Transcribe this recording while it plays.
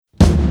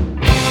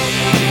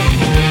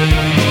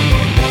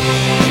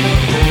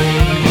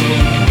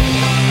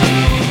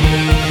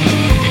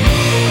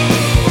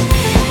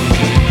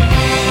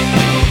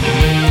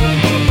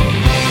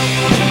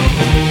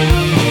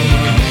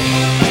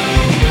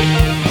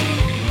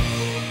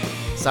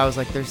So I was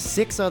like, there's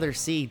 6 other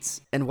seats,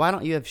 and why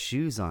don't you have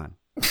shoes on?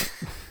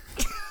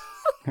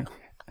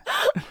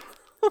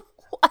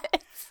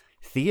 What?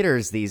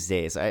 Theaters these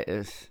days.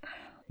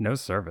 No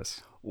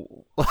service.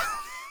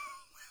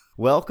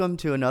 Welcome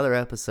to another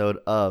episode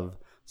of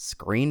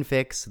Screen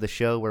Fix, the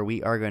show where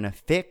we are going to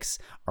fix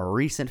a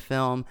recent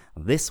film.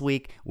 This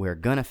week, we're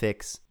going to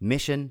fix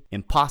Mission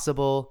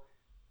Impossible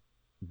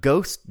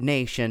Ghost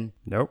Nation.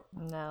 Nope.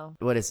 No.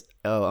 What is...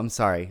 Oh, I'm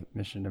sorry.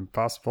 Mission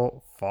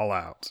Impossible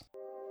Fallout.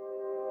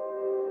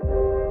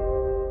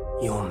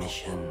 Your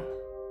mission.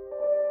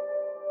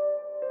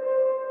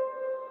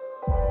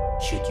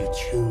 Should you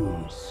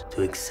choose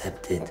to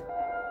accept it?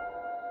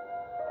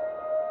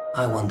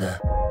 I wonder,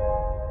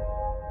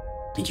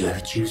 did you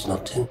ever choose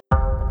not to?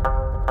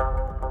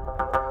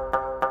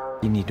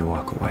 You need to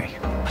walk away.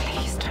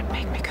 Please don't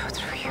make me go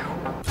through you.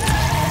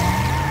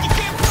 You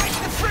can't fight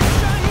the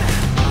friction,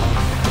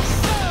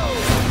 so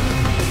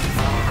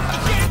you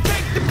can't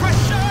take the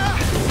pressure,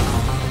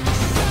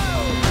 so.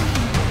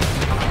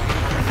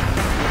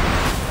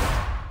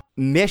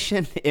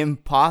 Mission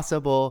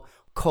Impossible,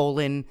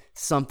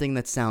 something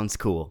that sounds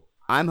cool.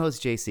 I'm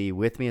host JC.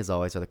 With me, as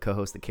always, are the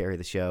co-hosts that carry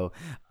the show.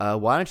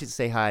 Why don't you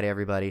say hi to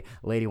everybody?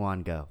 Lady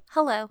Juan, go.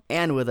 Hello.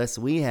 And with us,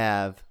 we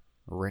have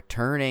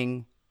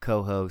returning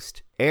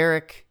co-host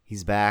Eric.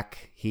 He's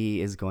back.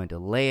 He is going to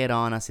lay it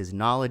on us, his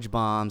knowledge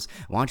bombs.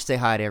 Why don't you say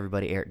hi to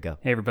everybody? Eric, go.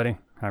 Hey, everybody.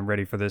 I'm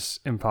ready for this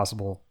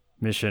impossible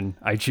mission.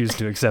 I choose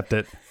to accept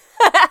it.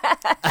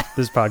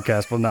 This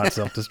podcast will not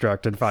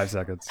self-destruct in 5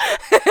 seconds.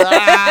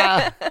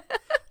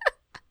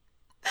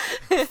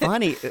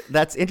 Funny.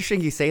 That's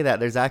interesting you say that.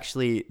 There's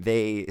actually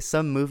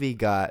some movie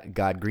got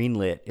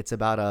greenlit. It's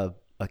about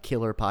a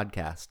killer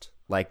podcast,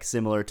 like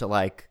similar to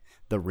like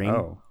The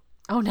Ring.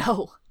 Oh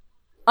no.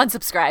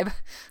 Unsubscribe.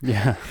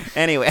 Yeah.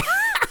 Anyway.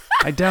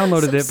 I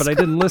downloaded it, but I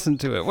didn't listen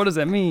to it. What does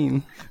that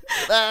mean?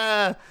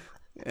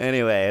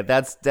 Anyway,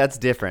 that's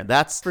different.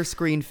 That's for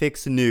Screen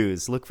Fix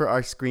News. Look for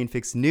our Screen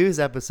Fix News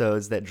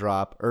episodes that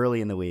drop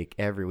early in the week,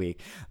 every week.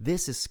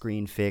 This is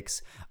Screen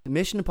Fix.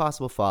 Mission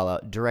Impossible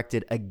Fallout,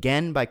 directed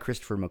again by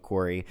Christopher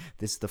McQuarrie.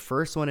 This is the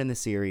first one in the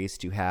series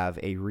to have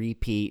a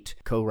repeat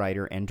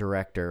co-writer and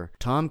director.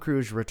 Tom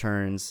Cruise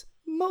returns.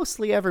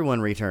 Mostly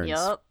everyone returns.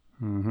 Yup.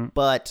 Mm-hmm.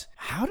 But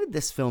how did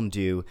this film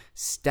do?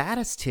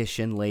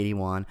 Statistician Lady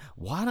Juan,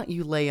 why don't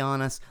you lay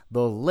on us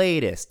the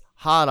latest,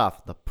 hot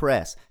off the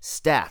press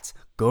stats?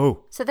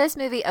 Go. So this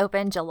movie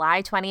opened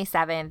July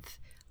 27th,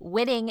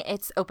 winning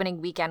its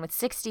opening weekend with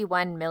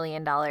 $61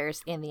 million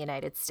in the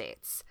United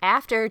States.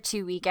 After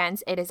 2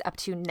 weekends, it is up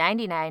to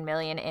 $99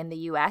 million in the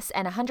US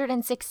and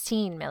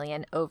 $116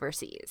 million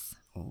overseas.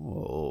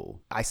 Oh.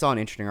 I saw an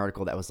interesting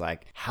article that was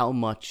like, how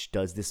much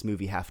does this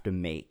movie have to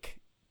make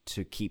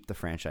to keep the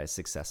franchise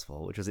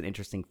successful, which was an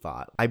interesting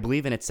thought. I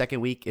believe in its second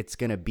week, it's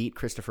going to beat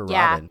Christopher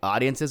Robin.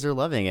 Audiences are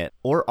loving it.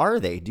 Or are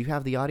they? Do you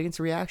have the audience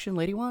reaction,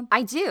 Lady Juan?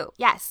 I do,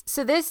 yes.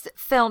 So this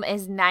film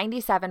is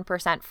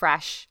 97%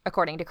 fresh,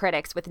 according to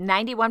critics, with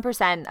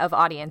 91% of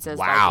audiences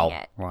liking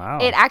it. Wow.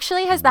 It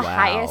actually has the Wow.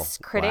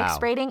 highest critics Wow.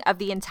 rating of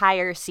the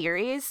entire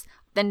series.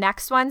 The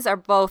next ones are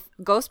both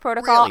Ghost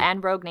Protocol Really?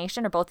 and Rogue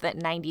Nation are both at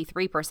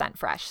 93%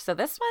 fresh. So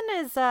this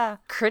one is,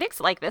 critics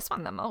like this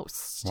one the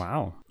most.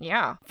 Wow.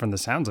 Yeah. From the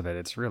sounds of it,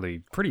 it's really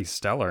pretty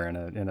stellar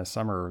in a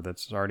summer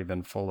that's already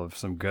been full of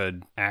some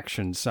good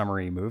action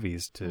summary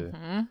movies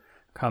to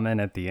come in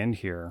at the end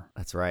here.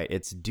 That's right.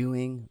 It's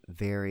doing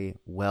very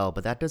well,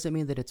 but that doesn't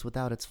mean that it's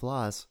without its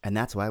flaws. And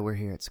that's why we're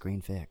here at Screen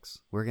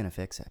Fix. We're going to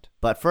fix it.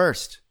 But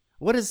first,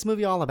 what is this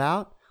movie all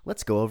about?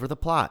 Let's go over the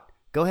plot.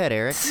 Go ahead,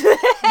 Eric.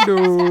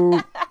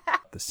 No.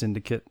 The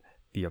Syndicate,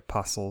 the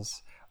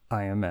Apostles,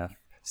 IMF,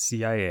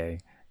 CIA,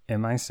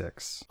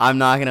 MI6. I'm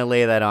not going to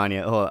lay that on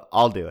you. Oh,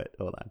 I'll do it.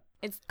 Hold on.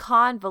 It's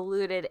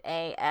convoluted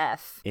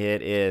AF.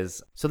 It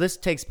is. So this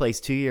takes place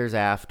 2 years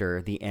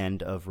after the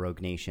end of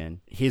Rogue Nation.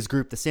 His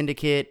group, the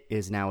Syndicate,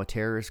 is now a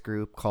terrorist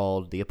group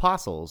called the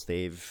Apostles.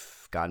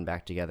 They've gotten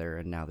back together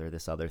and now they're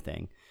this other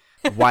thing.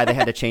 Why they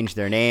had to change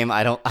their name,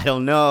 I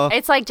don't know.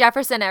 It's like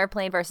Jefferson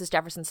Airplane versus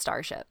Jefferson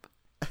Starship.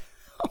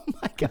 Oh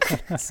my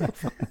God, that's so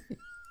funny.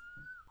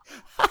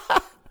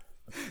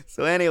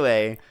 So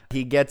anyway,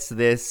 he gets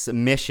this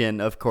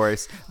mission, of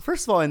course.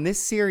 First of all, in this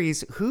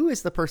series, who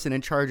is the person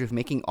in charge of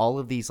making all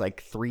of these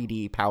like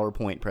 3D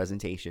PowerPoint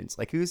presentations?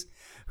 Like who's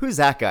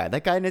that guy?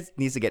 That guy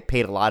needs to get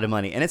paid a lot of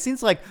money. And it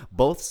seems like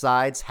both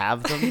sides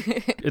have them.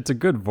 It's a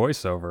good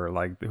voiceover.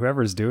 Like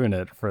whoever's doing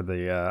it for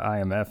the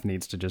IMF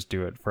needs to just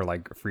do it for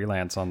like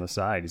freelance on the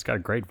side. He's got a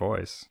great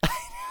voice.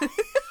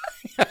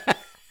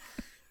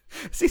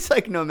 Seems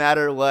like no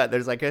matter what,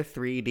 there's like a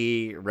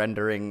 3D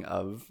rendering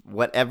of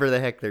whatever the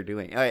heck they're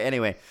doing. All right,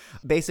 anyway,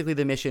 basically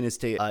the mission is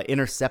to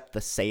intercept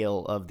the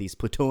sale of these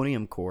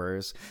plutonium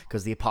cores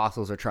because the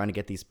Apostles are trying to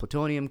get these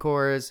plutonium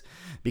cores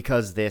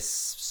because this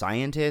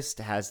scientist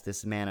has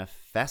this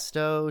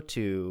manifesto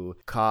to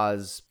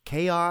cause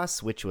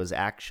chaos, which was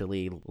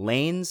actually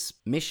Lane's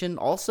mission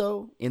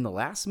also in the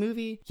last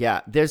movie.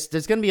 Yeah, there's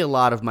going to be a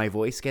lot of my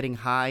voice getting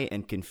high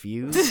and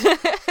confused.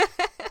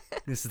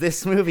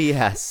 This movie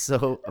has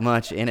so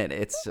much in it.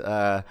 It's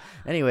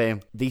anyway,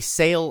 the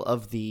sale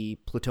of the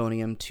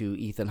plutonium to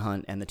Ethan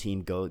Hunt and the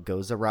team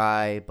goes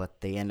awry,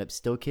 but they end up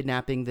still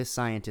kidnapping this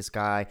scientist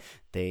guy.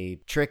 They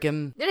trick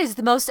him. It is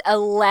the most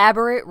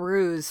elaborate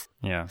ruse.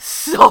 Yeah.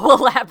 So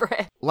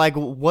elaborate. Like,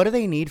 what do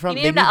they need from? You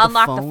need They him to need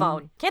unlock the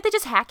phone. Can't they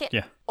just hack it?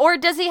 Yeah. Or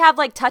does he have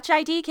like Touch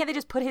ID? Can't they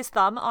just put his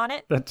thumb on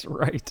it? That's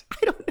right.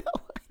 I don't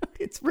know.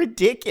 It's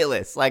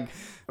ridiculous. Like,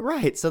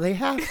 right? So they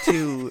have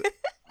to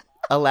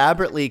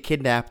elaborately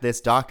kidnap this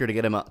doctor to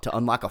get him to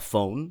unlock a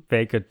phone.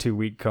 Fake a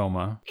 2-week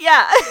coma.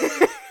 Yeah.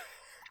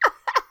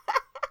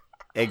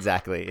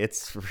 Exactly.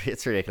 It's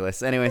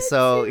ridiculous. Anyway,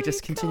 so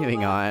just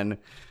continuing on.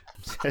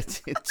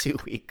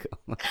 2-week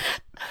coma.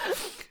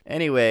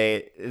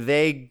 Anyway,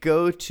 they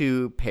go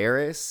to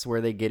Paris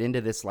where they get into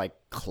this like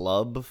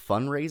club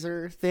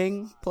fundraiser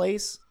thing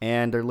place,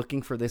 and they're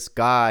looking for this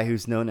guy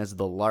who's known as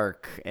the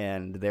Lark,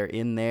 and they're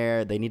in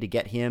there. They need to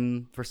get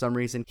him for some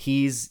reason.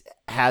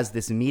 Has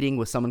this meeting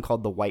with someone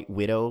called the White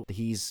Widow.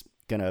 He's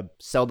gonna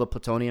sell the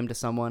plutonium to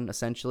someone,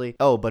 essentially.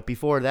 Oh, but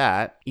before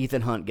that,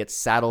 Ethan Hunt gets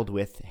saddled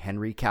with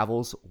Henry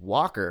Cavill's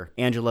Walker.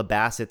 Angela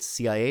Bassett's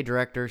CIA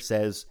director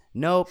says,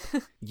 nope,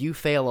 you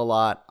fail a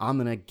lot. I'm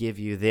gonna give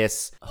you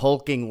this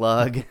hulking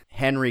lug,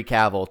 Henry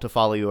Cavill, to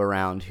follow you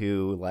around,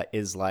 who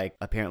is like,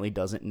 apparently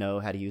doesn't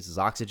know how to use his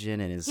oxygen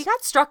and is... He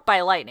got struck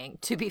by lightning,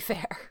 to be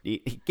fair.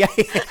 Yeah,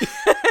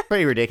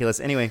 pretty ridiculous.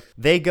 Anyway,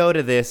 they go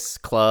to this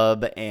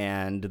club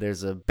and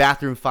there's a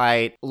bathroom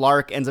fight.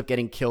 Lark ends up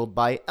getting killed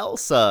by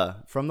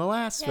Elsa from the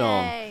last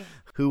film,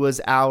 who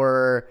was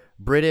our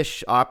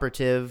British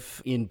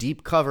operative in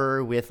deep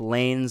cover with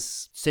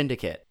Lane's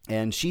syndicate.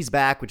 And she's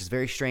back, which is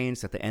very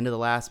strange. At the end of the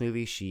last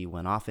movie, she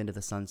went off into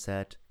the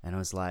sunset and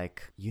was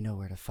like, you know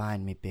where to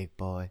find me, big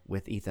boy,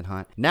 with Ethan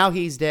Hunt. Now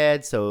he's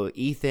dead, so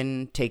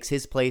Ethan takes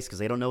his place because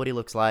they don't know what he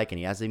looks like, and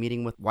he has a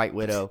meeting with White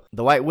Widow.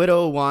 The White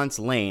Widow wants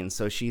Lane,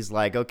 so she's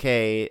like,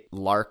 okay,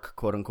 Lark,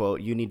 quote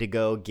unquote, you need to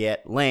go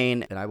get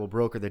Lane, and I will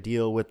broker the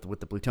deal with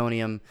the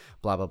plutonium,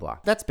 blah, blah, blah.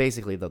 That's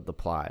basically the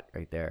plot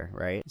right there,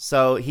 right?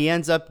 So he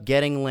ends up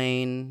getting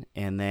Lane,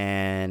 and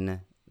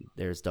then...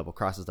 there's double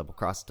crosses.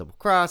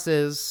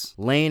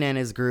 Lane and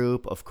his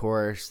group, of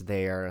course,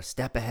 they are a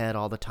step ahead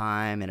all the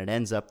time, and it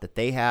ends up that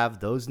they have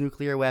those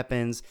nuclear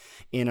weapons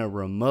in a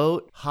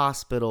remote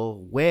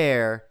hospital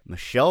where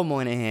Michelle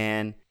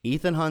Monaghan,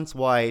 Ethan Hunt's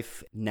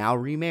wife, now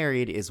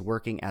remarried, is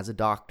working as a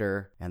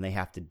doctor, and they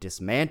have to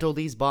dismantle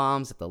these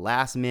bombs at the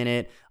last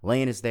minute.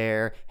 Lane is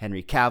there.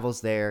 Henry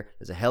Cavill's there.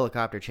 There's a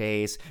helicopter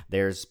chase.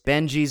 There's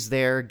Benji's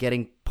there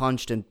getting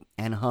punched and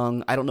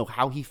hung. I don't know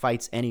how he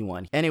fights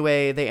anyone.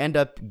 Anyway, they end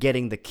up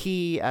getting the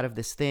key out of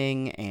this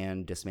thing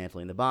and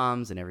dismantling the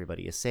bombs, and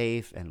everybody is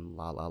safe, and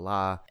la la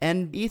la.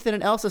 And Ethan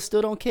and Elsa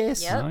still don't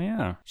kiss. Yep. Oh,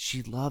 yeah.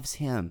 She loves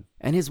him,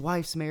 and his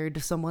wife's married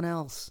to someone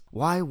else.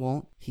 Why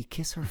won't he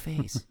kiss her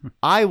face?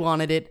 I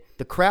wanted it.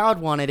 The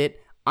crowd wanted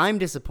it. I'm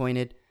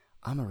disappointed.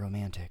 I'm a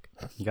romantic.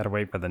 You gotta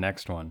wait for the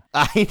next one.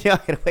 I know. I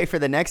gotta wait for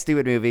the next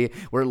stupid movie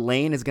where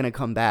Lane is gonna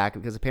come back,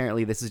 because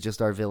apparently this is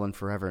just our villain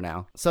forever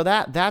now. So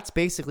that's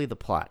basically the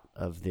plot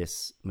of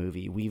this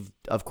movie. We've,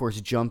 of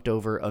course, jumped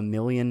over a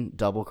million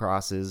double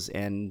crosses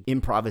and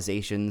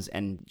improvisations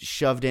and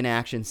shoved in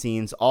action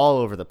scenes all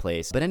over the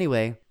place. But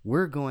anyway,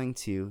 we're going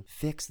to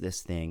fix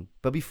this thing.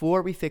 But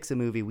before we fix a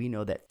movie, we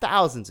know that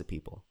thousands of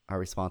people are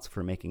responsible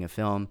for making a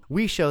film.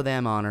 We show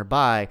them honor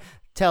by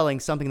telling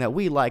something that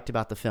we liked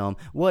about the film.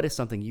 What is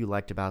something you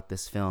liked about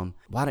this film?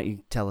 Why don't you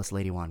tell us,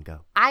 Lady Juan?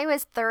 Go. I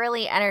was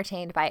thoroughly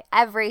entertained by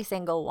every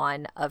single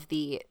one of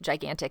the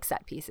gigantic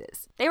set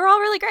pieces. They were all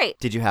really great.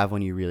 Did you have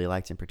one you really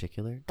liked in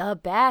particular? The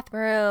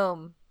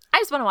bathroom. I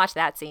just want to watch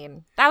that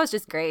scene. That was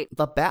just great.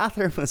 The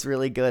bathroom was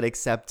really good,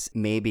 except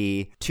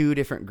maybe two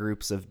different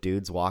groups of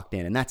dudes walked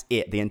in, and that's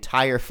it. The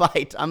entire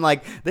fight. I'm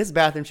like, this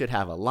bathroom should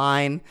have a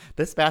line.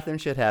 This bathroom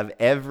should have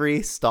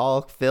every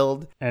stall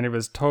filled. And it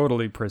was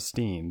totally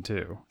pristine,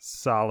 too.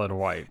 Solid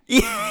white.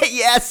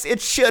 Yes,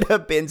 it should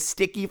have been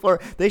sticky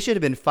floor. They should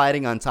have been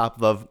fighting on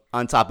top of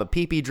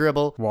pee-pee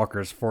dribble.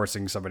 Walker's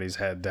forcing somebody's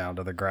head down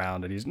to the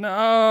ground, and he's,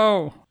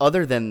 no!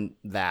 Other than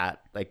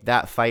that, like,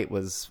 that fight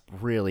was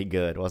really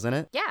good, wasn't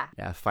it? Yeah.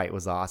 Yeah, fight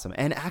was awesome.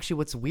 And actually,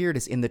 what's weird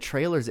is in the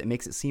trailers, it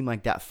makes it seem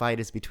like that fight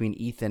is between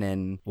Ethan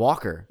and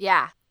Walker.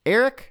 Yeah.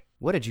 Eric,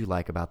 what did you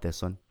like about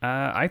this one?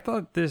 I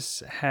thought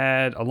this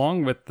had,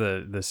 along with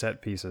the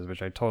set pieces,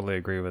 which I totally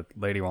agree with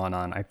Lady Juan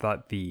on, I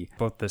thought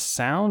both the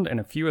sound and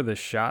a few of the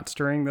shots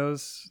during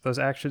those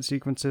action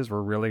sequences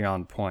were really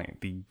on point.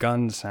 The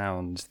gun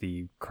sounds,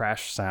 the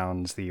crash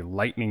sounds, the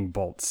lightning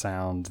bolt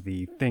sound,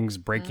 the things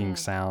breaking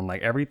sound,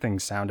 like everything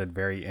sounded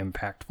very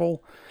impactful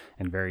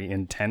and very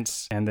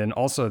intense. And then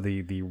also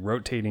the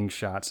rotating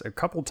shots, a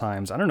couple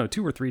times, I don't know,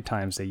 2 or 3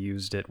 times they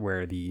used it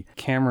where the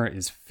camera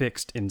is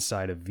fixed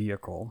inside a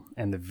vehicle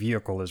and the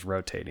vehicle is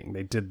rotating.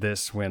 They did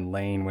this when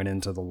Lane went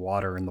into the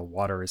water and the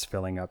water is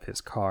filling up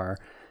his car.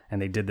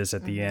 And they did this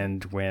at the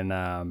end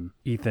when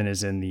Ethan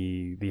is in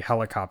the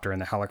helicopter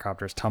and the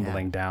helicopter is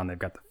tumbling down. They've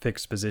got the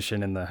fixed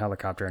position in the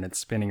helicopter and it's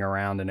spinning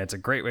around, and it's a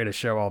great way to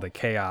show all the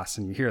chaos,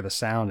 and you hear the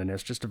sound, and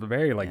it's just a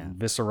very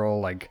visceral,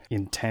 like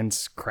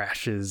intense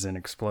crashes and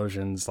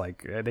explosions.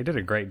 Like they did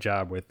a great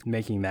job with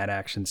making that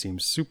action seem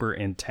super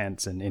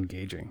intense and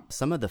engaging.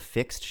 Some of the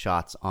fixed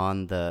shots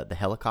on the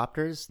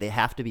helicopters, they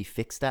have to be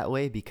fixed that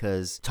way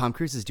because Tom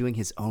Cruise is doing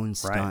his own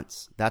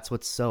stunts. Right. That's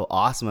what's so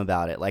awesome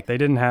about it. Like they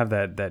didn't have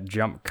that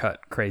jump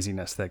cut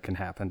craziness that can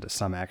happen to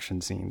some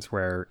action scenes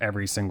where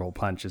every single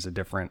punch is a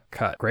different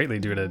cut, greatly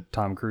due to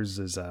Tom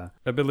Cruise's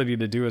ability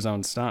to do his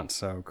own stunts.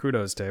 So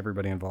kudos to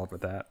everybody involved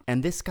with that.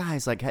 And this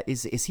guy's like,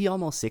 is he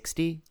almost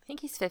 60? I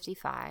think he's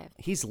 55.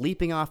 He's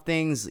leaping off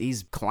things.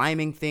 He's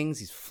climbing things.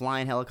 He's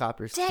flying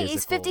helicopters. Dang,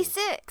 he's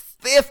 56.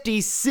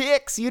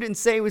 56? You didn't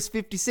say he was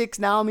 56.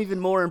 Now I'm even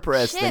more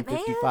impressed than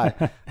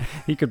 55.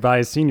 He could buy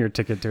a senior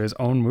ticket to his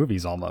own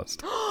movies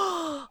almost.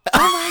 Oh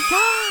my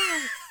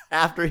God.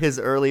 After his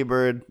early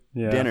bird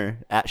dinner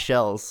at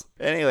Shell's.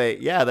 Anyway,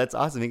 yeah, that's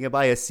awesome. He can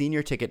buy a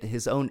senior ticket to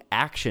his own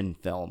action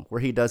film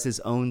where he does his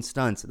own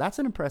stunts. That's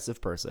an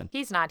impressive person.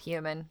 He's not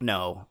human.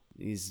 No,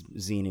 he's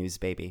Xenu's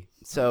baby.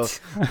 So,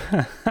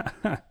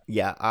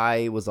 yeah,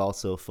 I was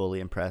also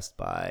fully impressed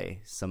by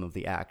some of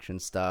the action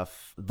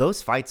stuff.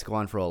 Those fights go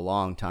on for a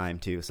long time,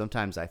 too.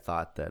 Sometimes I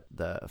thought that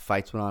the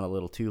fights went on a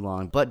little too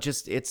long, but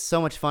just it's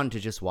so much fun to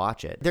just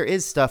watch it. There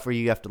is stuff where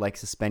you have to, like,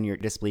 suspend your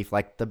disbelief,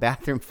 like the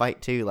bathroom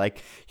fight, too.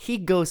 Like, he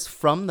goes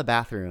from the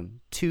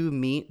bathroom to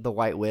meet the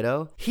White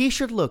Widow. He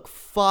should look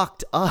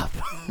fucked up.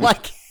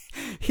 Like,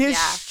 his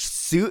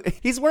suit,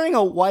 he's wearing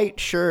a white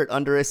shirt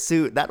under a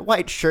suit. That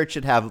white shirt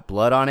should have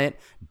blood on it,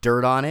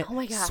 dirt on it,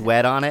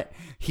 sweat on it.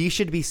 He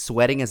should be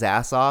sweating his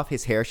ass off.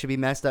 His hair should be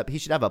messed up. He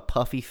should have a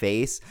puffy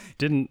face.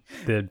 Didn't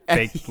the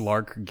fake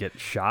Lark get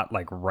shot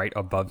like right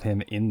above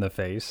him in the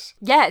face?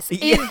 Yes,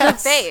 in the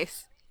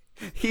face.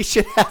 He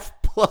should have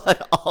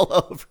blood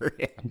all over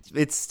him.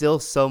 It's still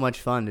so much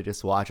fun to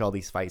just watch all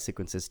these fight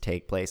sequences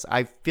take place.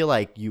 I feel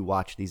like you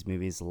watch these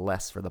movies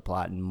less for the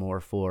plot and more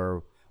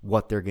for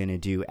what they're going to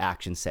do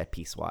action set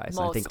piece wise.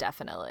 Most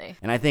definitely.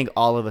 And I think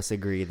all of us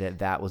agree that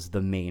that was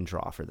the main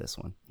draw for this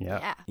one.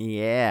 Yeah.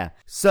 Yeah.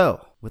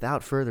 So,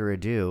 without further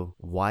ado,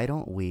 why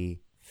don't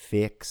we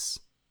fix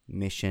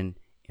Mission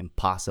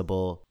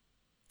Impossible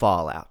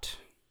Fallout?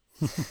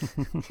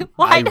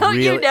 Why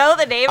don't you know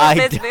the name of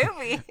this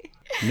movie?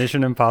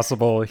 Mission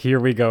Impossible,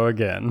 here we go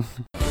again.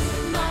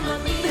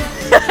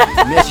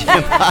 Mission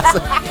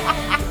Impossible.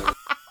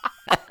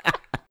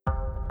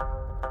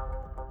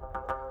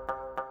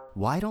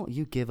 Why don't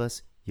you give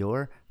us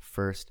your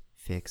first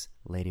fix,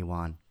 Lady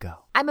Wan?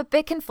 Go. I'm a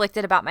bit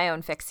conflicted about my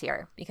own fix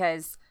here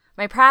because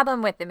my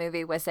problem with the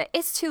movie was that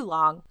it's too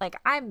long. Like,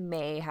 I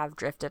may have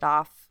drifted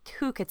off.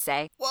 Who could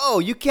say? Whoa,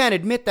 you can't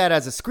admit that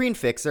as a screen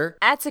fixer.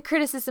 That's a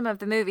criticism of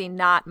the movie,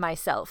 not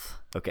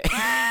myself. Okay.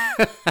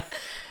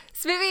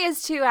 This movie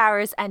is 2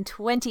 hours and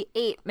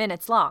 28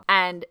 minutes long.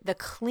 And the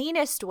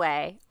cleanest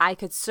way I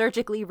could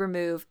surgically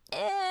remove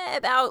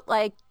about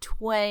like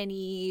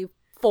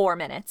 24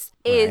 minutes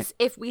is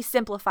if we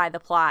simplify the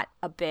plot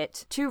a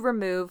bit to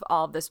remove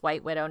all of this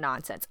White Widow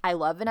nonsense. I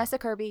love Vanessa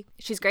Kirby.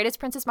 She's great as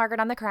Princess Margaret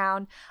on The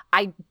Crown.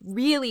 I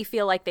really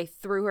feel like they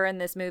threw her in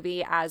this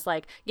movie as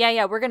like,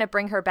 yeah, we're going to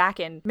bring her back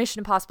in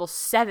Mission Impossible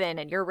 7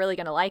 and you're really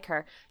going to like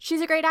her.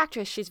 She's a great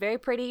actress. She's very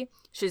pretty.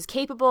 She's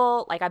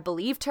capable. Like, I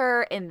believed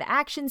her in the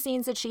action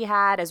scenes that she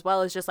had, as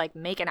well as just like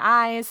making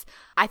eyes.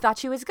 I thought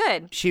she was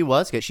good. She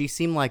was good. She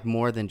seemed like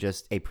more than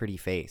just a pretty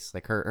face.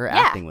 Like her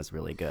acting was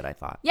really good, I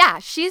thought. Yeah,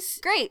 she's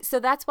great. So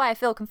that's why I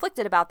feel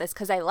conflicted about this,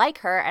 because I like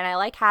her and I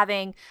like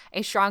having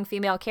a strong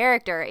female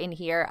character in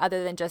here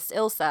other than just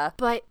Ilsa.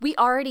 But we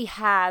already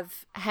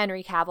have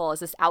Henry Cavill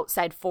as this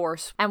outside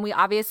force, and we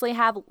obviously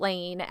have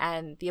Lane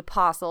and the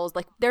Apostles.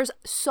 Like, there's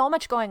so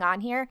much going on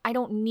here. I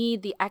don't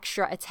need the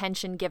extra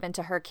attention given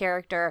to her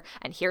character.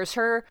 And here's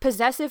her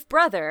possessive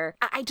brother.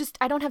 I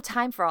don't have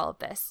time for all of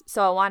this.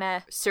 So I want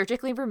to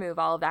surgically remove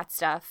all of that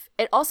stuff.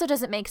 It also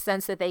doesn't make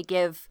sense that they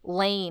give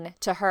Lane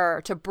to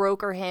her to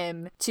broker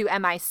him to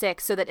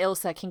MI6 so that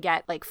Ilsa can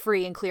get like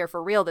free and clear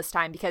for real this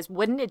time, because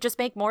wouldn't it just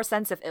make more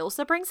sense if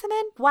Ilsa brings him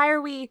in? Why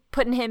are we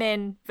putting him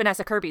in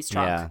Vanessa Kirby's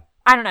trunk? Yeah.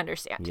 I don't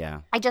understand.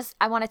 Yeah.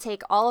 I want to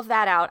take all of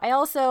that out. I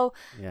also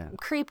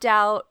creeped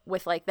out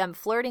with like them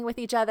flirting with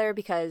each other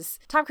because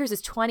Tom Cruise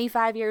is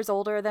 25 years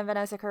older than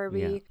Vanessa Kirby.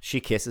 Yeah. She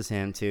kisses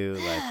him too.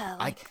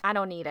 I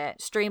don't need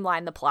it.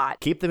 Streamline the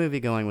plot. Keep the movie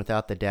going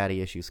without the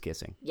daddy issues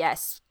kissing.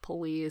 Yes,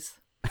 please.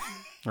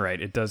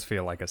 Right. It does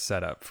feel like a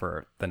setup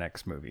for the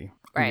next movie.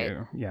 Right.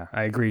 Yeah.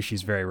 I agree.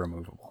 She's very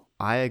removable.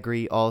 I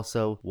agree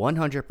also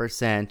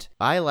 100%.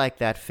 I like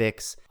that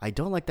fix. I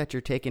don't like that you're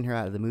taking her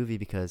out of the movie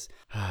because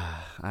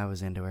I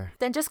was into her.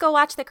 Then just go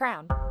watch The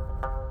Crown.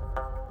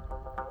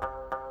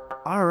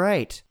 All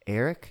right,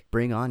 Eric,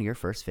 bring on your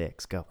first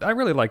fix. Go. I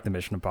really like the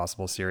Mission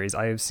Impossible series.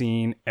 I have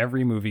seen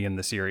every movie in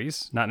the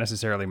series, not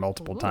necessarily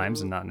multiple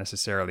times and not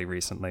necessarily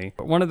recently.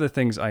 But one of the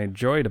things I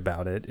enjoyed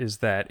about it is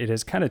that it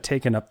has kind of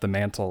taken up the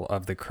mantle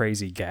of the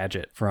crazy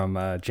gadget from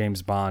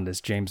James Bond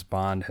as James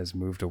Bond has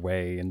moved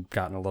away and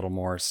gotten a little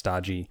more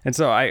stodgy. And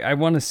so I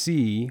want to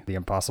see the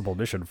Impossible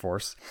Mission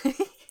Force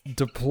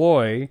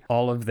deploy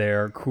all of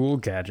their cool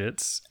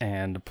gadgets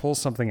and pull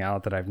something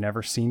out that I've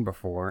never seen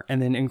before,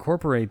 and then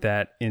incorporate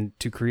that in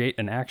to create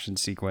an action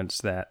sequence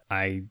that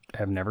I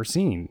have never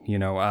seen. You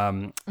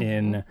know,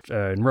 in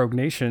Rogue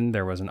Nation,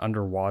 there was an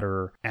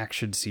underwater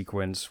action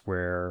sequence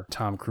where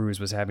Tom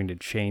Cruise was having to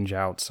change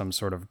out some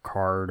sort of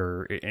card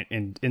or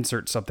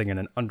insert something in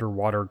an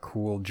underwater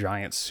cool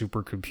giant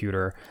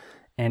supercomputer,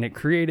 and it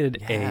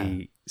created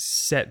a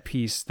set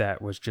piece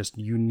that was just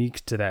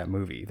unique to that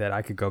movie that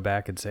I could go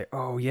back and say,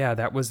 oh yeah,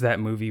 that was that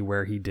movie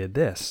where he did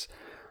this.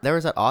 There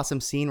was that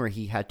awesome scene where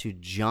he had to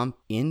jump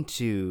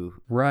into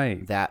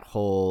that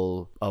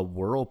whole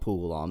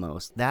whirlpool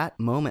almost. That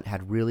moment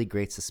had really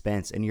great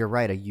suspense, and you're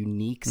right, a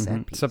unique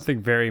set piece.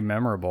 Something very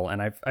memorable,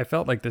 and I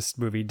felt like this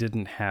movie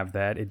didn't have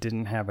that. It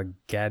didn't have a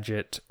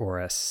gadget or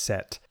a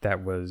set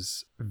that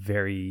was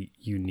very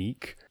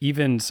unique.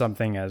 Even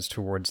something as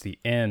towards the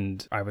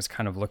end, I was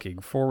kind of looking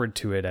forward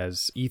to it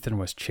as Ethan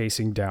was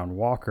chasing down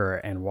Walker,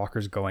 and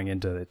Walker's going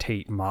into the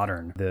Tate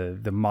Modern,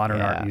 the modern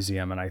art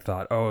museum, and I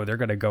thought, oh, they're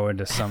going to go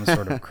into some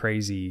sort of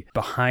crazy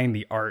behind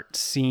the art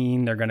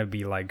scene. They're going to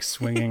be like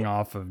swinging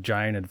off of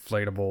giant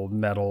inflatable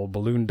metal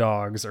balloon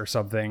dogs or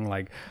something.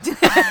 Like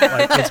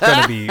it's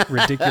going to be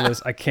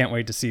ridiculous. I can't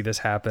wait to see this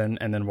happen.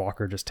 And then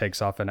Walker just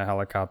takes off in a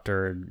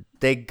helicopter. And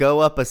they go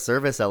up a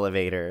service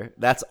elevator.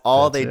 That's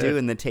all they do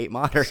in the Tate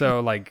Modern.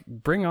 So like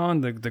bring on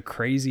the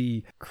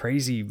crazy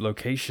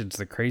locations,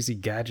 the crazy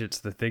gadgets,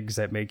 the things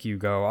that make you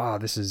go,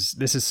 this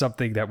is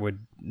something that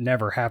would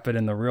never happen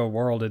in the real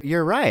world.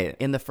 You're right.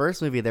 In the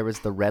first movie, there was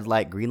the red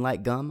light, green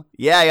light gum.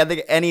 Yeah,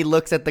 and he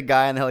looks at the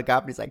guy in the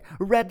helicopter. He's like,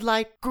 red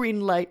light,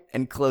 green light,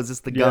 and closes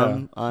the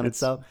gum on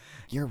itself.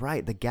 You're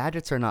right. The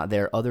gadgets are not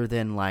there other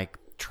than like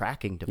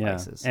tracking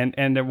devices. Yeah.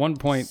 And at one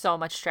point, so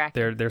much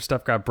tracking. Their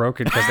stuff got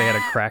broken because they had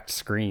a cracked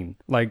screen.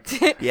 Like,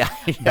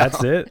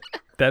 that's it.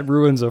 That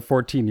ruins a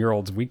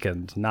 14-year-old's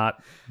weekend,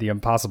 not the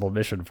Impossible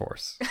Mission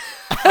Force.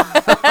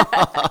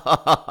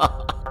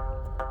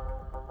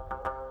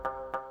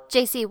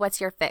 JC, what's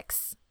your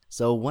fix?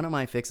 So one of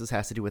my fixes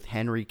has to do with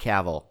Henry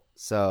Cavill.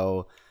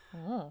 So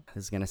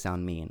this is going to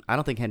sound mean. I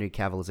don't think Henry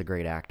Cavill is a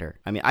great actor.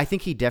 I mean, I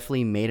think he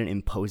definitely made an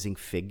imposing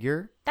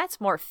figure.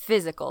 That's more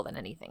physical than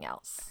anything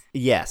else.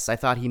 Yes, I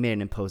thought he made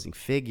an imposing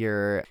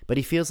figure, but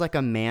he feels like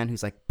a man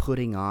who's like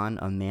putting on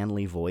a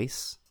manly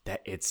voice.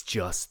 That it's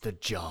just the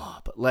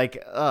job.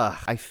 Like,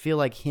 I feel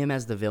like him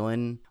as the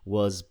villain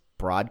was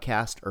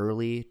broadcast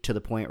early to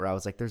the point where I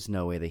was like, there's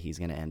no way that he's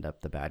going to end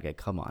up the bad guy.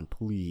 Come on,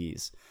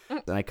 please.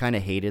 And I kind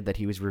of hated that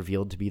he was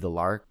revealed to be the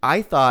Lark.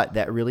 I thought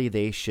that really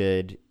they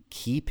should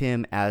keep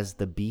him as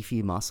the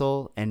beefy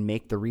muscle and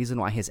make the reason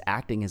why his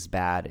acting is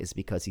bad is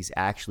because he's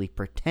actually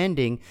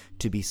pretending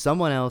to be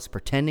someone else,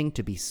 pretending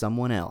to be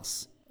someone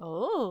else.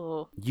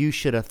 Oh. You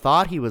should have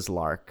thought he was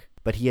Lark,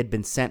 but he had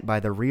been sent by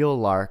the real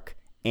Lark,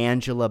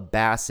 Angela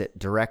Bassett,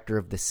 director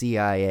of the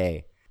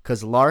CIA.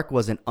 Because Lark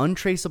was an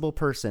untraceable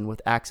person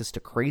with access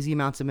to crazy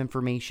amounts of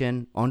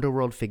information,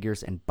 underworld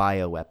figures, and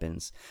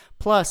bioweapons.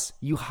 Plus,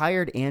 you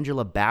hired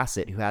Angela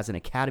Bassett, who has an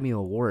Academy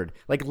Award.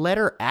 Like, let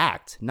her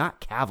act, not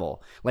Cavill.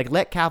 Like,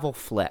 let Cavill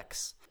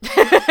flex.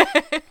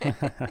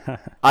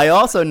 I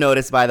also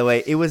noticed, by the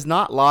way, it was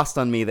not lost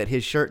on me that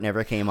his shirt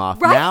never came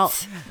off.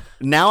 Right?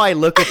 Now I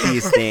look at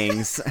these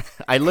things.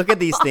 I look at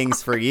these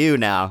things for you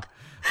now.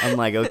 I'm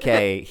like,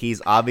 okay,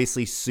 he's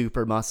obviously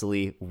super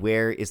muscly.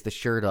 Where is the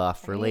shirt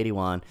off for Lady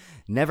Wan?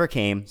 Never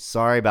came.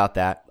 Sorry about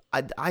that.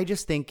 I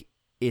just think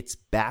it's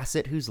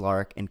Bassett who's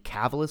Lark and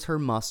Cavill is her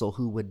muscle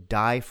who would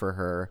die for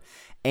her.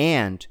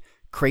 And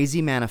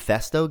Crazy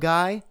Manifesto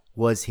guy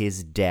was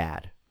his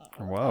dad.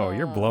 Whoa,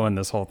 you're blowing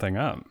this whole thing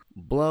up.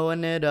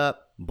 Blowing it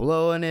up.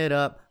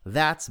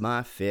 That's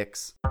my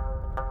fix.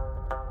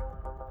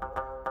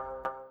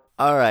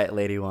 All right,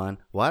 Lady Wan,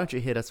 why don't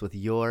you hit us with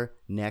your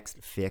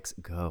next fix?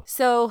 Go.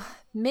 So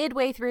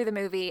midway through the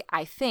movie,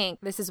 I think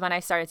this is when I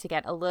started to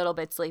get a little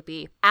bit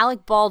sleepy.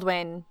 Alec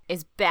Baldwin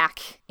is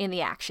back in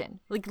the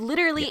action, like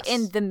literally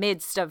in the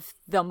midst of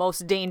the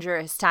most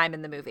dangerous time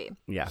in the movie.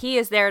 Yeah. He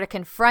is there to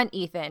confront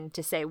Ethan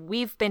to say,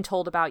 we've been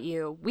told about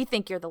you. We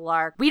think you're the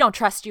Lark. We don't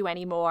trust you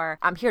anymore.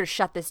 I'm here to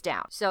shut this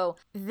down. So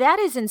that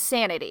is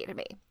insanity to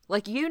me.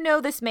 Like, you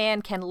know, this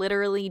man can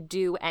literally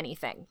do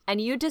anything,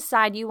 and you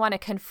decide you want to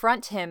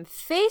confront him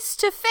face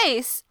to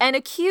face and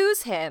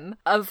accuse him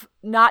of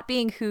not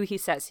being who he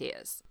says he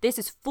is. This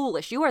is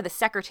foolish. You are the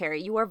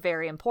secretary. You are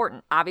very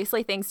important.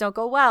 Obviously, things don't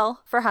go well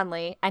for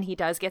Hunley, and he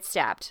does get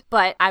stabbed.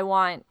 But I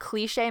want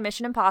cliche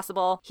Mission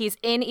Impossible. He's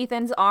in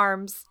Ethan's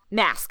arms.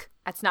 Mask.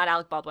 That's not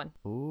Alec Baldwin.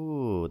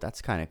 Ooh,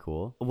 that's kind of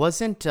cool.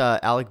 Wasn't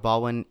Alec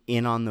Baldwin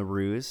in on the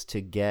ruse to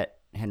get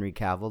Henry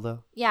Cavill,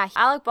 though? Yeah,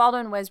 Alec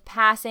Baldwin was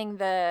passing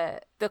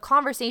the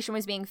conversation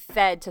was being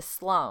fed to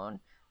Sloan,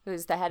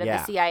 who's the head of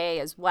the CIA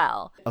as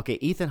well. Okay,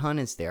 Ethan Hunt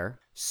is there.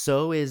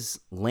 So is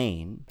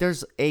Lane.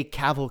 There's a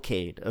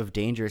cavalcade of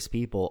dangerous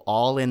people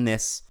all in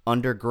this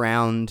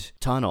underground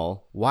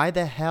tunnel. Why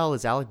the hell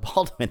is Alec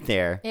Baldwin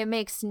there? It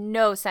makes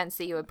no sense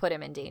that you would put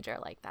him in danger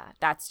like that.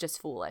 That's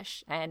just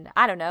foolish. And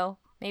I don't know,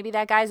 maybe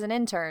that guy's an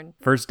intern.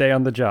 First day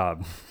on the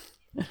job.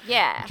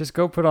 Yeah. Just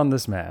go put on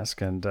this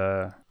mask and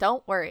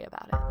Don't worry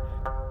about it.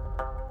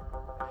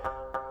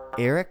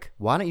 Eric,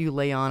 why don't you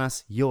lay on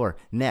us your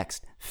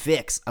next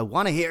fix? I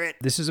want to hear it.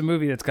 This is a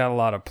movie that's got a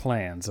lot of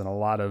plans and a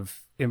lot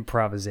of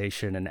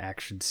improvisation and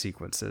action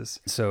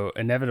sequences. So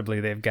inevitably,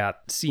 they've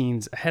got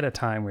scenes ahead of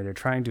time where they're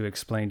trying to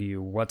explain to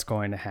you what's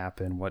going to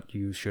happen, what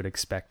you should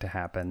expect to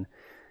happen.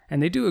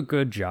 And they do a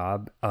good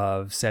job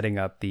of setting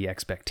up the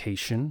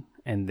expectation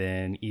and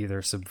then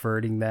either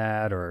subverting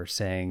that or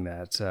saying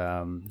that,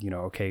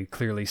 okay,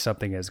 clearly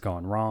something has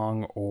gone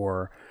wrong,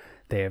 or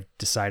they have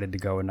decided to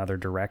go another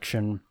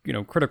direction.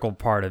 Critical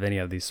part of any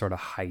of these sort of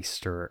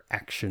heist or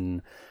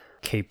action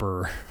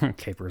caper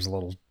is a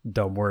little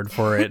dumb word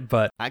for it,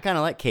 but I kind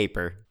of like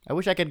caper. I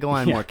wish I could go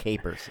on more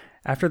capers.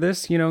 after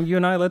this, you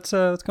and I, let's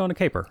go on a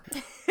caper.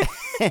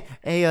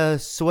 Hey,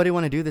 so what do you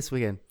want to do this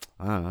weekend?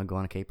 I don't know, go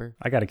on a caper?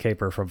 I got a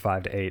caper from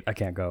 5 to 8. I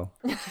can't go.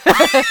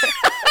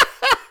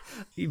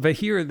 But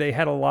here they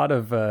had a lot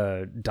of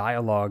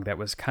dialogue that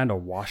was kind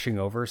of washing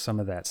over some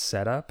of that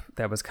setup.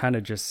 That was kind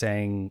of just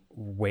saying,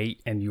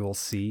 wait and you'll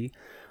see.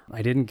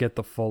 I didn't get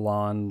the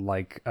full-on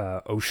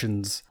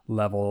Ocean's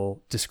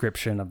level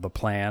description of the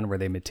plan where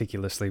they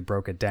meticulously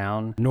broke it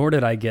down. Nor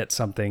did I get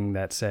something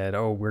that said,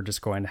 oh, we're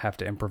just going to have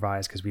to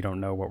improvise because we don't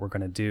know what we're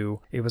going to do.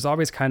 It was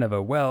always kind of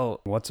a,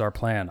 well, what's our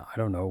plan? I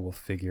don't know. We'll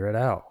figure it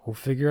out. We'll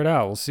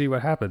see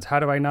what happens.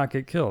 How do I not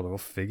get killed? We'll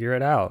figure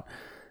it out.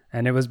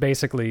 And it was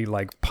basically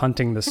like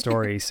punting the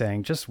story,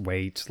 saying, just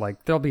wait,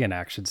 there'll be an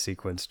action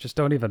sequence. Just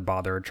don't even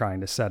bother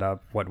trying to set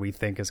up what we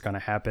think is going to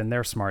happen.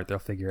 They're smart. They'll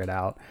figure it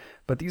out.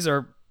 But these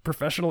are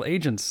professional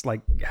agents.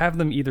 Have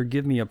them either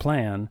give me a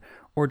plan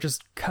or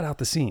just cut out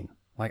the scene.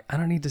 I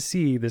don't need to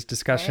see this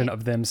discussion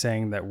of them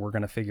saying that we're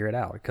going to figure it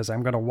out because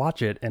I'm going to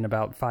watch it in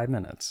about 5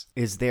 minutes.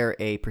 Is there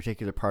a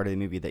particular part of the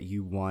movie that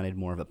you wanted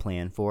more of a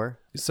plan for?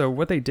 So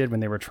what they did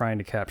when they were trying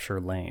to capture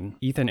Lane,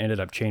 Ethan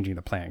ended up changing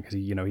the plan because,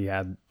 he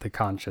had the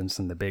conscience,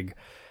 and the big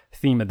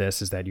theme of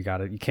this is that you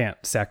can't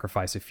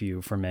sacrifice a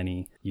few for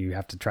many. You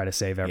have to try to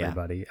save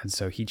everybody. Yeah. And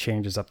so he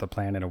changes up the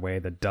plan in a way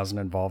that doesn't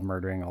involve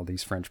murdering all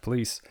these French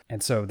police.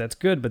 And so that's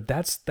good, but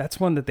that's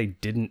one that they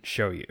didn't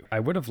show you. I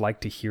would have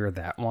liked to hear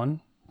that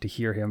one, to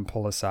hear him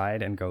pull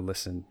aside and go,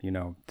 listen,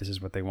 this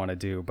is what they want to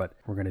do, but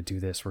we're going to do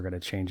this. We're going to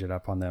change it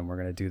up on them. We're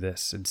going to do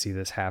this and see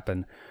this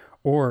happen.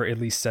 Or at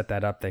least set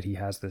that up that he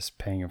has this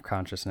pang of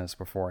consciousness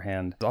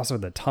beforehand. Also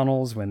the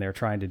tunnels when they're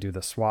trying to do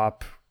the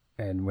swap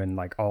and when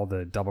all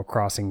the double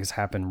crossings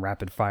happen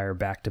rapid fire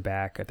back to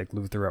back. I think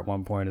Luther at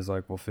one point is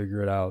we'll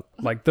figure it out.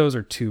 Those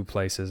are two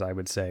places I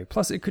would say.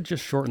 Plus it could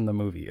just shorten the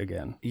movie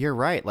again. You're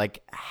right.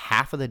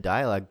 Half of the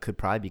dialogue could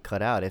probably be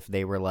cut out if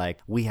they were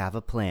we have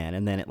a plan,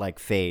 and then it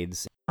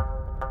fades.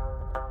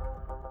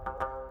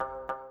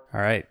 All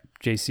right,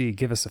 JC,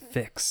 give us a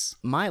fix.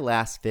 My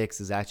last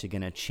fix is actually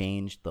going to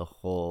change the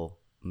whole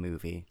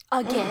movie.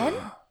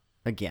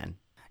 Again.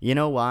 You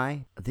know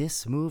why?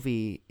 This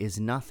movie is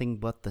nothing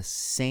but the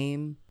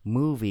same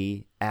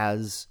movie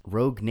as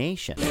Rogue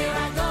Nation. Here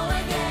I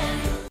go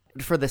again.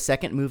 For the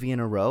second movie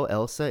in a row,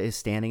 Elsa is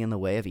standing in the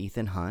way of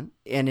Ethan Hunt.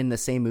 And in the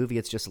same movie,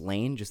 it's just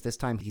Lane, just this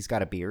time he's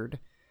got a beard.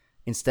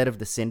 Instead of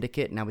the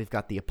Syndicate, now we've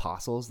got the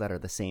Apostles that are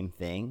the same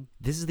thing.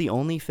 This is the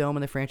only film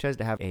in the franchise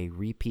to have a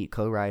repeat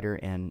co-writer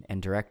and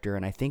director,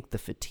 and I think the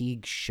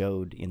fatigue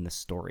showed in the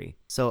story.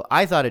 So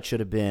I thought it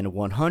should have been a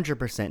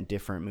 100%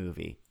 different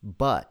movie.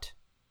 But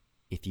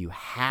if you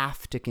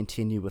have to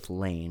continue with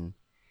Lane,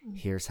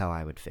 here's how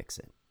I would fix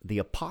it. The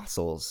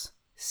Apostles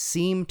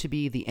seem to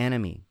be the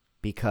enemy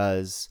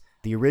because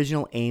the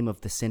original aim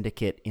of the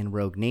Syndicate in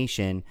Rogue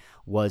Nation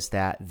was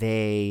that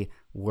they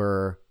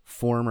were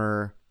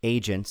former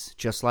agents,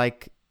 just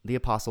like the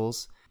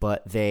Apostles,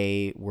 but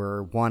they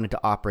wanted to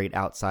operate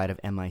outside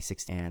of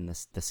MI6 and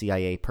the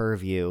CIA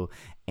purview,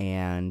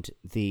 and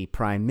the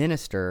Prime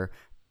Minister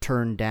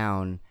turned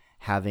down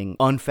having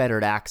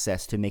unfettered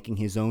access to making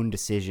his own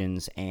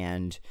decisions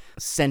and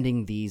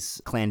sending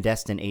these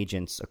clandestine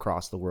agents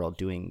across the world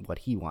doing what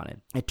he wanted.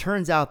 It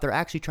turns out they're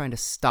actually trying to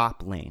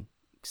stop Lane.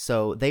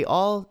 So they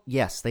all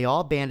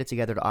banded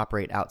together to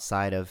operate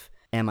outside of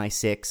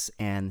MI6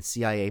 and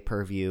CIA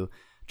purview,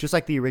 just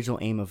like the original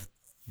aim of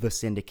the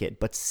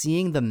Syndicate. But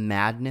seeing the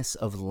madness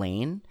of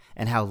Lane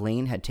and how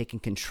Lane had taken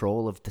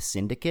control of the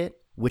Syndicate,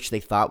 which they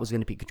thought was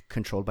going to be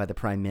controlled by the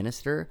Prime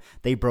Minister,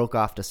 they broke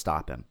off to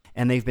stop him.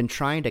 And they've been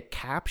trying to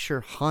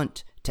capture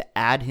Hunt to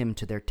add him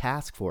to their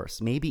task force,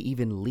 maybe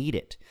even lead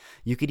it.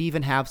 You could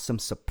even have some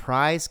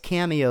surprise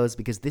cameos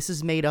because this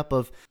is made up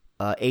of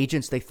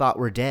agents they thought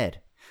were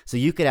dead. So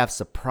you could have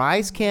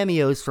surprise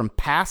cameos from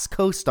past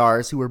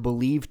co-stars who were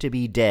believed to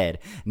be dead.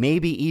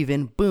 Maybe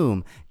even,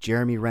 boom,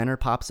 Jeremy Renner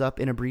pops up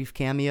in a brief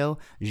cameo,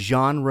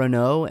 Jean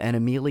Reno and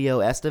Emilio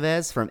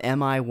Estevez from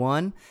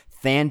MI1,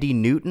 Thandie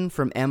Newton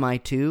from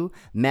MI2,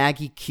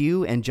 Maggie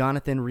Q and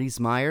Jonathan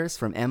Rhys-Meyers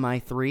from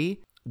MI3.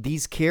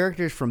 These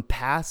characters from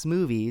past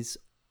movies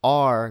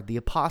are the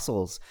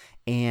Apostles,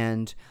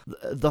 and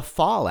the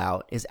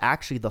fallout is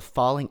actually the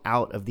falling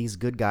out of these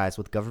good guys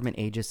with government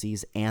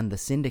agencies and the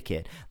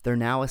Syndicate. They're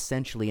now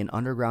essentially an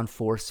underground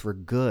force for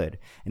good,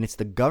 and it's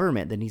the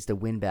government that needs to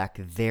win back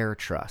their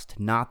trust,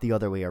 not the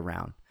other way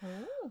around.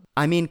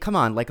 I mean, come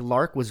on, like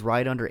Lark was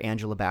right under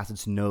Angela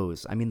Bassett's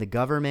nose. I mean, the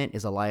government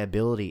is a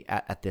liability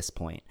at this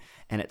point.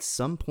 And at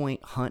some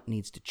point, Hunt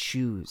needs to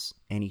choose,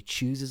 and he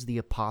chooses the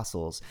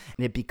Apostles,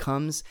 and it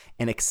becomes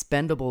an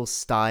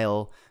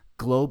Expendables-style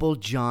global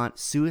jaunt,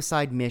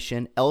 suicide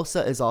mission.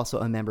 Elsa is also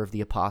a member of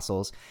the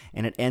Apostles,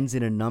 and it ends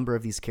in a number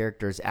of these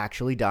characters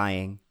actually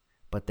dying,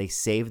 but they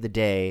save the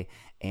day,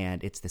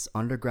 and it's this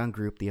underground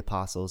group, the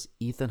Apostles.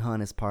 Ethan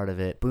Hunt is part of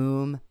it.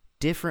 Boom,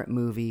 different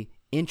movie,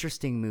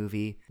 interesting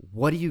movie.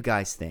 What do you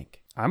guys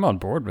think? I'm on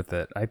board with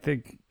it. I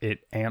think it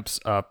amps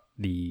up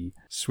the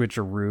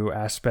switcheroo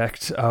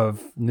aspect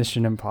of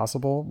Mission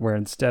Impossible, where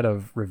instead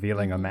of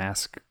revealing a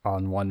mask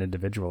on one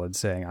individual and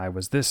saying, I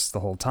was this the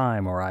whole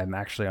time, or I'm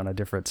actually on a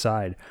different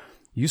side,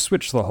 you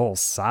switch the whole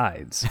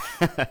sides.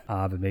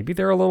 But maybe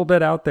they're a little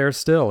bit out there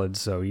still. And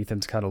so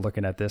Ethan's kind of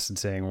looking at this and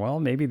saying,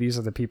 well, maybe these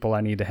are the people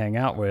I need to hang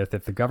out with.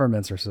 If the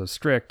governments are so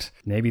strict,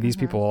 maybe these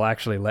people will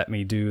actually let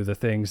me do the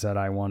things that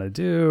I want to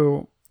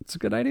do. It's a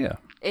good idea.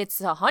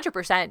 It's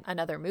 100%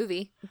 another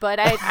movie, but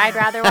I'd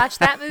rather watch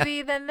that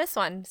movie than this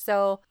one.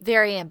 So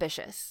very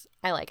ambitious.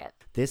 I like it.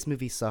 This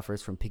movie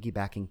suffers from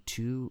piggybacking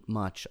too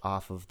much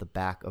off of the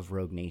back of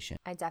Rogue Nation.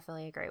 I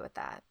definitely agree with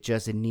that.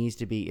 Just it needs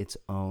to be its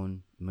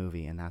own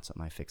movie, and that's what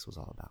my fix was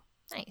all about.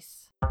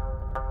 Nice.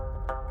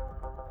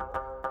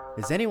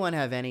 Does anyone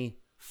have any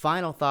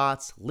final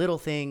thoughts, little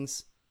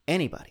things,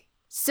 anybody?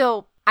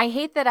 So I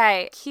hate that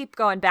I keep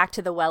going back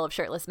to the well of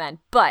shirtless men,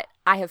 but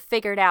I have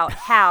figured out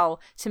how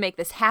to make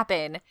this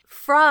happen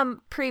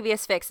from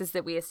previous fixes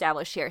that we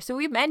established here. So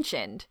we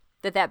mentioned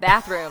that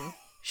bathroom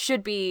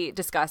should be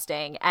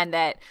disgusting and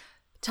that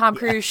Tom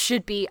Cruise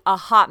should be a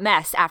hot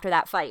mess after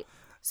that fight.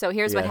 So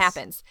here's what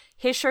happens.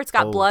 His shirt's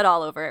got blood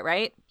all over it,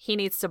 right? He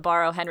needs to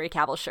borrow Henry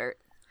Cavill's shirt.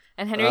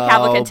 And Henry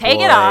Cavill can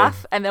take it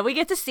off, and then we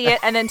get to see it.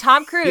 And then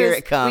Tom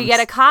Cruise, we get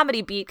a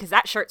comedy beat because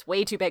that shirt's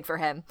way too big for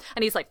him.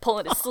 And he's like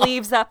pulling his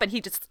sleeves up, and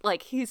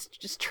he's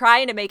just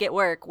trying to make it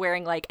work,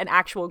 wearing like an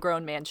actual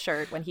grown man's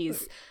shirt when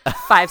he's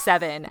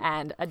 5'7"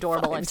 and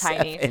adorable and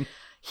tiny.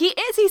 He's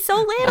so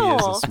little.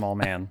 He is a small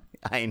man.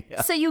 I know.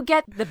 So you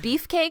get the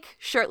beefcake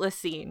shirtless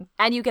scene,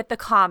 and you get the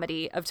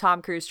comedy of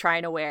Tom Cruise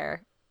trying to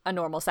wear a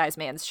normal sized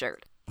man's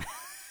shirt.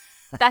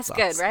 That's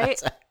good, right?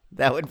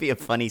 That would be a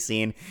funny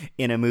scene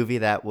in a movie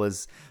that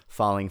was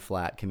falling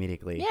flat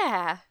comedically.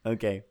 Yeah.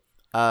 Okay.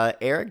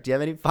 Eric, do you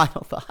have any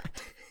final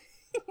thought?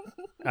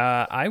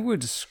 I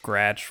would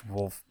scratch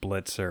Wolf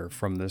Blitzer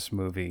from this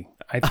movie.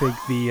 I think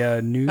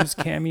the news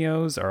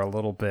cameos are a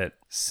little bit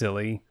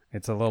silly.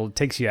 It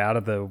takes you out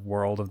of the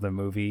world of the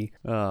movie.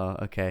 Oh,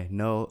 okay.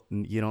 No,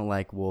 you don't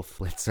like Wolf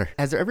Blitzer.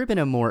 Has there ever been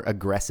a more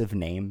aggressive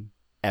name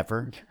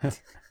ever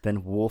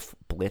than Wolf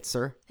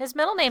Blitzer? His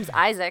middle name's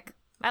Isaac.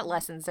 That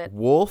lessens it.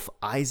 Wolf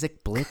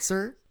Isaac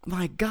Blitzer?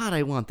 My God,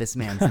 I want this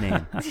man's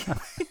name.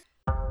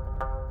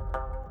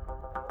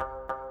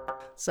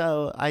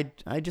 So I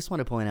just want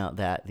to point out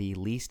that the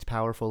least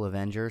powerful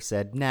Avenger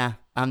said, nah,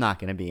 I'm not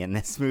going to be in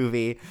this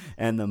movie.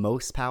 And the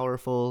most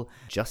powerful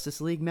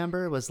Justice League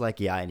member was like,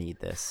 yeah, I need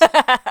this.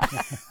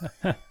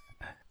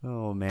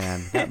 Oh,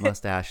 man. That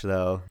mustache,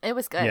 though. It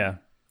was good. Yeah.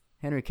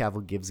 Henry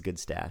Cavill gives good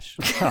stash.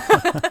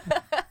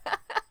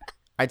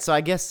 All right, so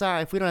I guess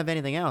if we don't have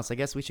anything else, I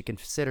guess we should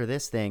consider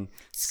this thing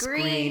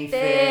Screen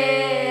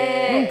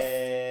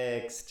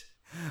fixed.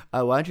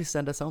 Why don't you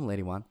send us home,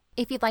 Lady Juan?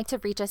 If you'd like to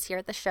reach us here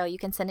at the show, you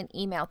can send an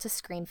email to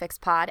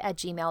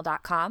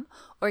screenfixpod@gmail.com,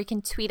 or you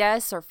can tweet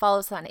us or follow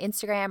us on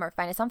Instagram or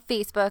find us on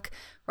Facebook.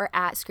 We're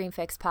at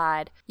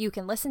ScreenFixPod. You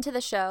can listen to the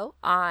show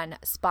on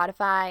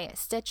Spotify,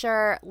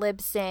 Stitcher,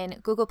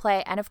 Libsyn, Google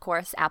Play, and of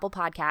course, Apple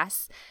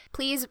Podcasts.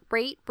 Please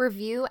rate,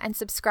 review, and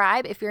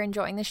subscribe if you're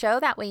enjoying the show.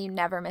 That way you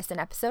never miss an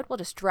episode. We'll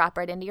just drop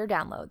right into your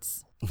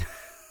downloads.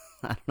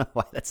 I don't know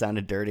why that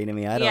sounded dirty to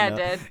me. I don't know.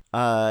 Yeah, it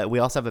did. We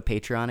also have a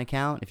Patreon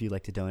account if you'd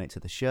like to donate to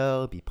the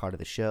show, be part of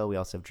the show. We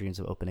also have dreams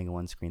of opening a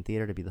one-screen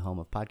theater to be the home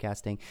of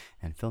podcasting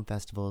and film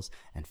festivals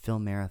and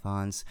film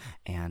marathons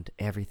and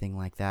everything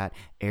like that.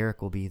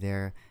 Eric will be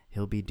there.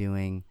 He'll be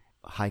doing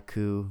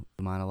haiku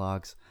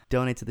monologues.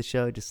 Donate to the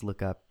show. Just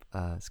look up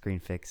Screen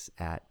Fix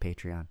at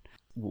Patreon.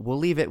 We'll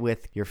leave it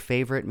with your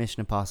favorite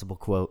Mission Impossible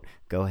quote.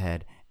 Go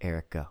ahead,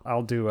 Eric, go.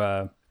 I'll do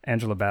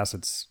Angela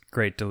Bassett's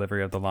great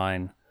delivery of the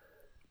line.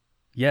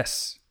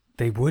 Yes,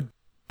 they would.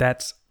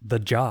 That's the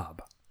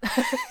job.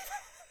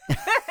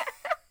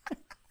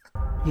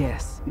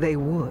 Yes, they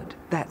would.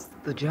 That's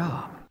the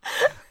job.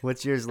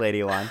 What's yours,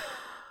 Lady Juan?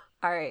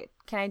 All right.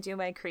 Can I do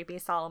my creepy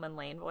Solomon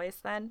Lane voice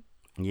then?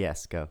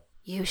 Yes, go.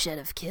 You should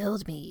have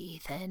killed me,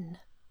 Ethan.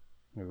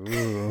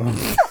 Ooh.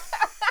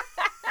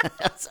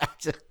 That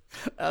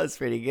was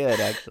pretty good,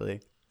 actually.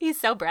 He's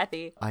so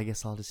breathy. I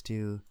guess I'll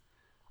do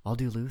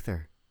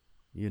Luther.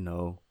 You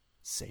know,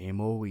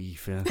 same old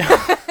Ethan.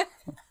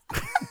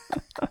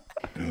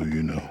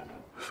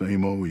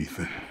 Same old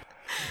Ethan.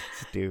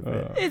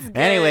 Stupid. It's good.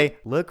 Anyway,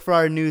 look for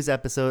our news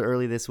episode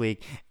early this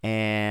week,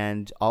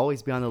 and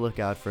always be on the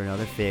lookout for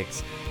another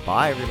fix.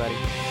 Bye, everybody.